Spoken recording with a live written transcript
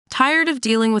Tired of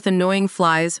dealing with annoying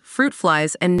flies, fruit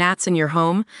flies, and gnats in your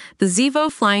home? The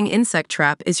Zevo Flying Insect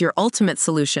Trap is your ultimate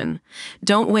solution.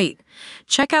 Don't wait.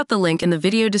 Check out the link in the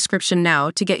video description now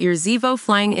to get your Zevo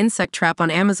Flying Insect Trap on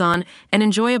Amazon and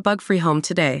enjoy a bug-free home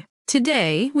today.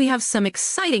 Today, we have some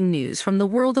exciting news from the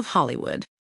world of Hollywood.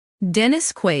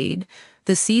 Dennis Quaid,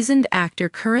 the seasoned actor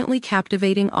currently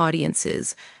captivating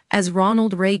audiences as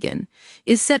Ronald Reagan,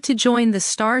 is set to join the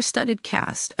star-studded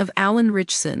cast of Alan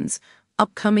Ritchson's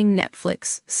upcoming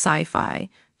Netflix sci-fi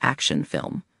action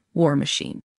film, War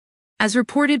Machine. As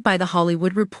reported by The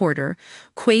Hollywood Reporter,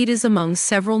 Quaid is among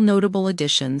several notable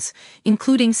additions,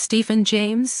 including Stephen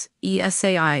James,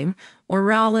 Esai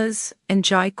Morales, and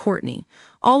Jai Courtney,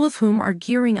 all of whom are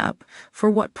gearing up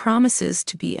for what promises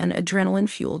to be an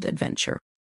adrenaline-fueled adventure.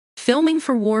 Filming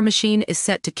for War Machine is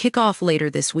set to kick off later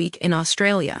this week in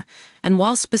Australia, and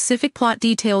while specific plot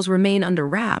details remain under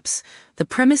wraps, the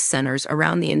premise centers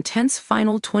around the intense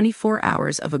final 24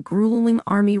 hours of a grueling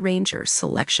Army Ranger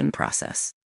selection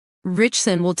process.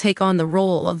 Ritchson will take on the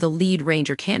role of the lead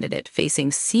Ranger candidate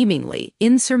facing seemingly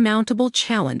insurmountable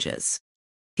challenges.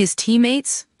 His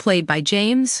teammates, played by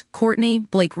James, Courtney,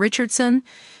 Blake Richardson,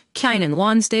 Kynan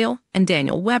Lonsdale, and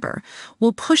Daniel Weber,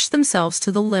 will push themselves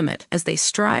to the limit as they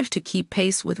strive to keep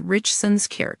pace with Ritchson's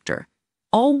character,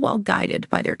 all while guided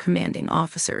by their commanding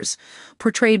officers,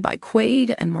 portrayed by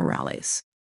Quaid and Morales.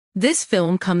 This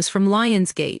film comes from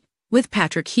Lionsgate, with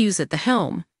Patrick Hughes at the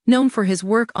helm, known for his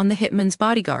work on The Hitman's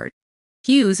Bodyguard.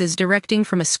 Hughes is directing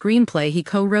from a screenplay he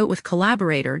co-wrote with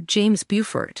collaborator James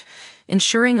Beaufort,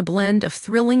 ensuring a blend of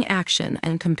thrilling action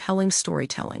and compelling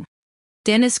storytelling.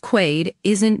 Dennis Quaid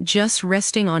isn't just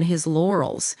resting on his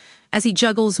laurels, as he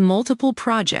juggles multiple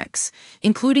projects,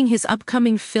 including his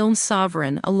upcoming film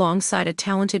Sovereign alongside a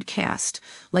talented cast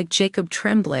like Jacob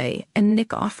Tremblay and Nick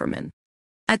Offerman.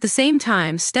 At the same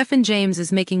time, Stephen James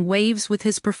is making waves with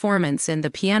his performance in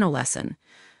The Piano Lesson,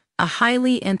 a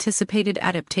highly anticipated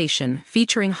adaptation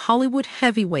featuring Hollywood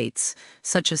heavyweights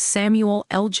such as Samuel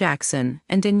L. Jackson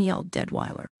and Danielle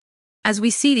Deadwyler. As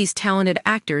we see these talented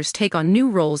actors take on new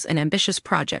roles and ambitious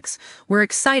projects, we're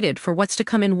excited for what's to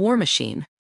come in War Machine.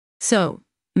 So,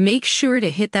 make sure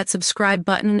to hit that subscribe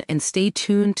button and stay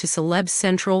tuned to Celeb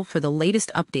Central for the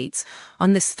latest updates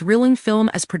on this thrilling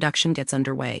film as production gets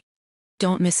underway.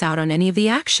 Don't miss out on any of the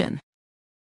action.